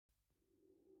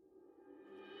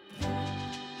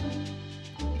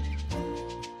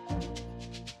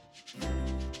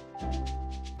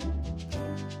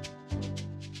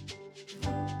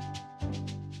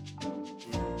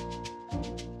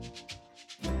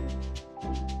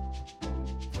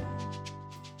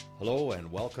Hello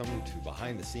and welcome to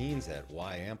Behind the Scenes at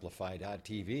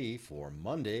YAmplify.tv for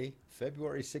Monday,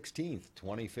 February 16th,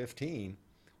 2015.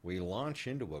 We launch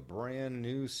into a brand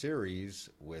new series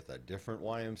with a different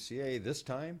YMCA. This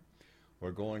time,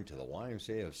 we're going to the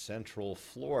YMCA of Central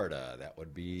Florida. That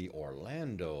would be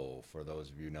Orlando, for those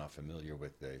of you not familiar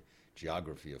with the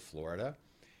geography of Florida.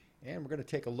 And we're going to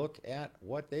take a look at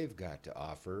what they've got to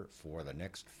offer for the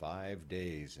next 5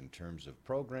 days in terms of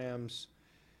programs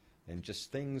and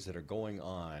just things that are going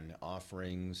on,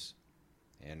 offerings,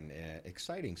 and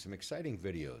some exciting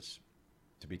videos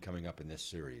to be coming up in this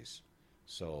series.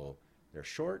 So they're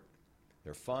short,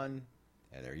 they're fun,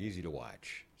 and they're easy to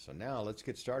watch. So now let's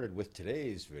get started with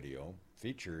today's video,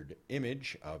 featured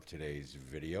image of today's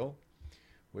video,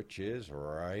 which is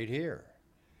right here.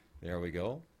 There we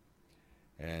go.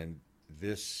 And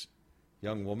this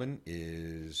young woman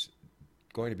is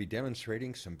going to be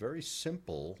demonstrating some very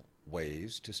simple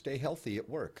ways to stay healthy at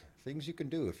work. Things you can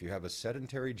do if you have a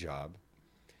sedentary job,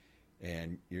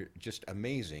 and you're just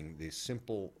amazing, these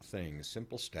simple things,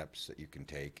 simple steps that you can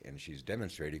take, and she's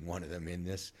demonstrating one of them in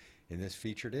this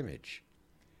featured image.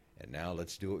 And now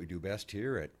let's do what we do best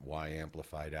here at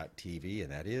YAmplify.tv,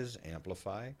 and that is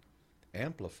amplify,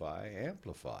 amplify,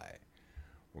 amplify.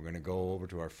 We're going to go over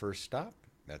to our first stop.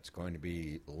 That's going to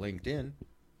be LinkedIn,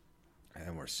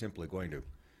 and we're simply going to,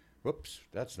 whoops,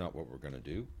 that's not what we're going to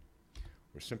do.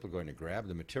 We're simply going to grab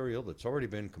the material that's already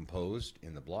been composed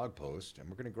in the blog post, and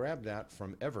we're going to grab that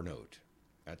from Evernote.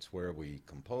 That's where we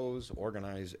compose,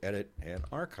 organize, edit, and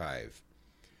archive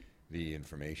the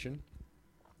information.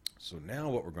 So now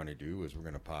what we're going to do is we're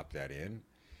going to pop that in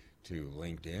to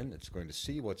LinkedIn. It's going to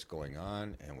see what's going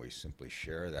on, and we simply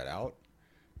share that out.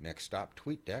 Next stop,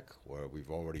 TweetDeck, where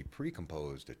we've already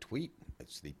pre-composed a tweet.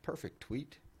 It's the perfect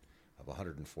tweet of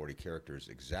 140 characters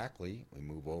exactly. We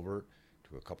move over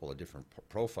to a couple of different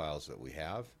profiles that we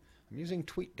have. I'm using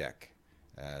TweetDeck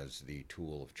as the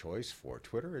tool of choice for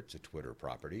Twitter. It's a Twitter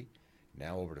property.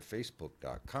 Now over to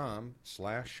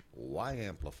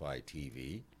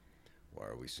Facebook.com/YAmplifyTV,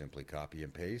 where we simply copy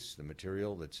and paste the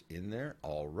material that's in there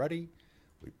already.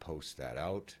 We post that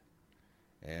out,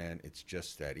 and it's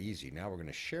just that easy. Now we're going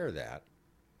to share that,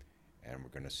 and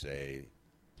we're going to say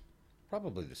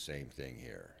probably the same thing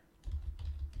here.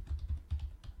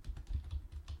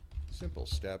 Simple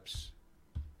steps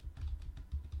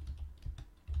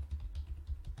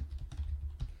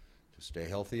to stay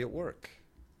healthy at work.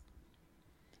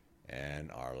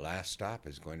 And our last stop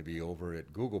is going to be over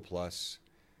at Google+. The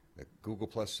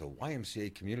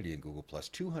YMCA community in Google+,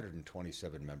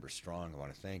 227 members strong. I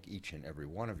want to thank each and every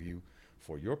one of you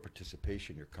for your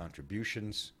participation, your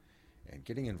contributions, and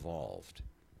getting involved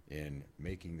in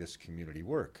making this community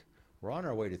work. We're on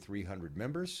our way to 300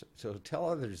 members, so tell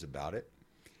others about it,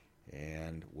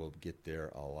 and we'll get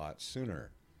there a lot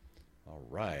sooner. All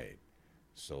right,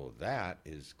 so that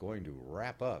is going to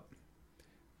wrap up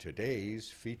today's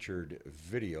featured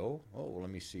video. Oh, let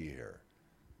me see here.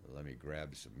 Let me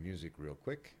grab some music real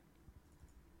quick.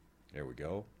 There we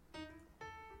go.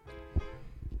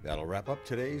 That'll wrap up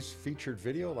today's featured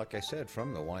video, like I said,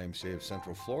 from the YMCA of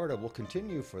Central Florida. We'll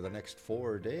continue for the next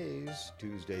 4 days,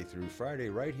 Tuesday through Friday,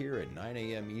 right here at 9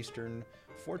 a.m. Eastern,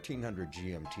 1400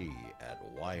 GMT at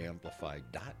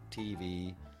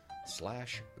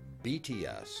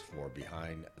YAmplify.tv/BTS for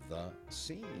Behind the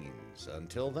Scenes.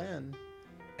 Until then,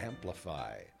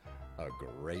 amplify a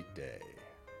great day.